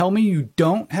Tell me you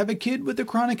don't have a kid with a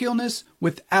chronic illness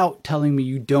without telling me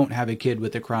you don't have a kid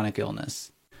with a chronic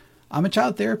illness. I'm a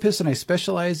child therapist and I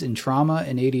specialize in trauma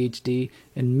and ADHD,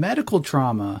 and medical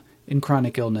trauma in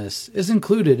chronic illness is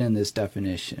included in this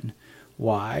definition.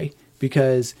 Why?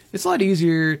 Because it's a lot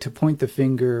easier to point the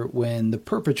finger when the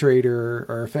perpetrator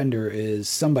or offender is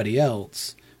somebody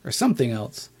else or something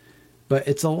else. But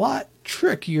it's a lot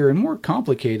trickier and more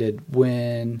complicated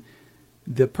when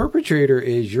the perpetrator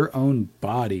is your own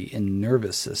body and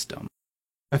nervous system.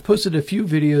 I've posted a few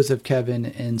videos of Kevin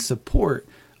in support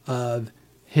of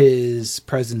his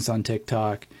presence on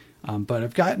TikTok, but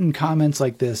I've gotten comments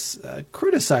like this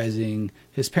criticizing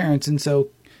his parents, and so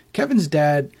Kevin's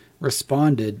dad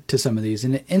responded to some of these,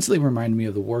 and it instantly reminded me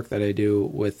of the work that I do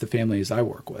with the families I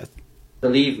work with.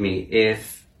 Believe me,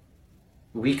 if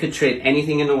we could trade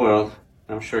anything in the world,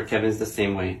 I'm sure Kevin's the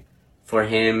same way, for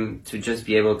him to just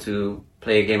be able to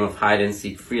play a game of hide and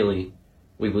seek freely,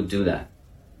 we would do that.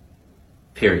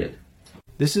 Period.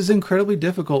 This is incredibly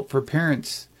difficult for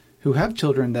parents who have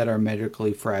children that are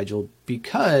medically fragile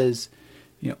because,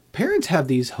 parents have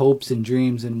these hopes and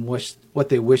dreams and what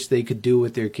they wish they could do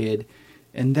with their kid,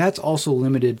 and that's also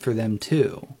limited for them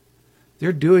too.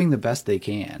 They're doing the best they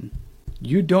can.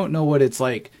 You don't know what it's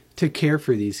like to care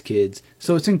for these kids,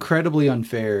 so it's incredibly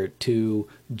unfair to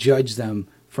judge them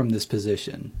from this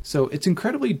position. So it's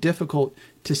incredibly difficult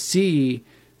to see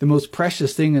the most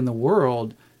precious thing in the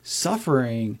world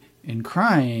suffering and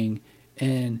crying,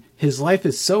 and his life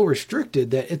is so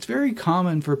restricted that it's very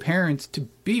common for parents to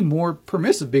be more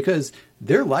permissive because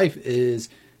their life is,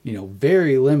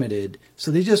 very limited. So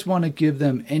they just want to give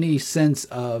them any sense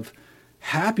of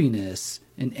happiness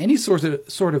and any sort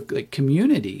of like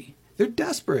community. They're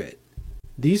desperate.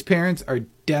 These parents are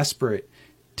desperate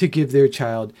to give their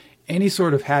child any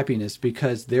sort of happiness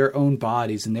because their own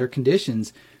bodies and their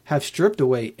conditions have stripped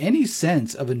away any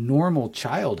sense of a normal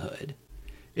childhood.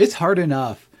 It's hard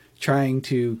enough trying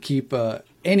to keep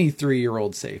any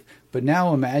 3-year-old safe, but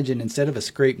now imagine instead of a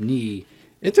scraped knee,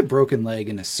 it's a broken leg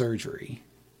and a surgery.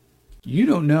 You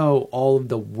don't know all of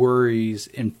the worries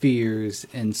and fears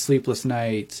and sleepless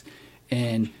nights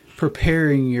and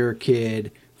preparing your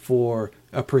kid for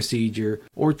a procedure,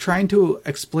 or trying to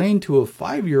explain to a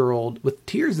 5-year-old with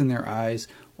tears in their eyes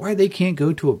why they can't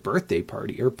go to a birthday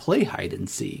party or play hide and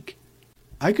seek.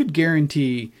 I could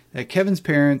guarantee that Kevin's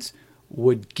parents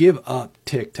would give up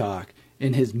TikTok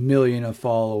and his million of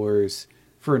followers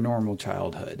for a normal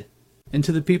childhood. And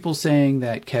to the people saying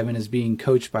that Kevin is being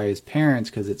coached by his parents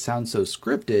because it sounds so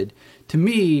scripted, to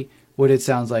me, what it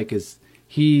sounds like is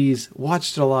he's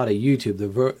watched a lot of YouTube,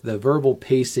 the verbal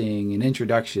pacing and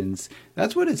introductions.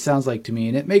 That's what it sounds like to me,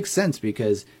 and it makes sense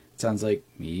because it sounds like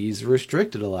he's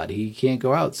restricted a lot. He can't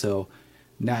go out, so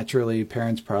naturally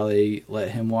parents probably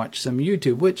let him watch some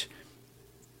YouTube, which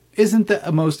isn't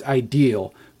the most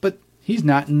ideal, but he's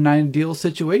not in an ideal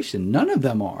situation. None of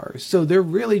them are. So they're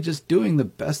really just doing the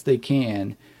best they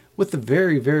can with the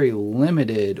very, very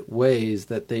limited ways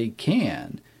that they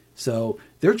can. So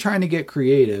they're trying to get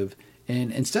creative.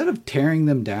 And instead of tearing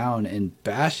them down and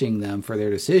bashing them for their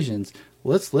decisions,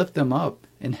 let's lift them up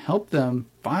and help them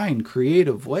find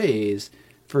creative ways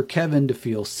for Kevin to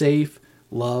feel safe,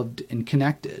 loved, and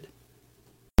connected.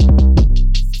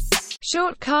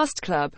 Short Cast Club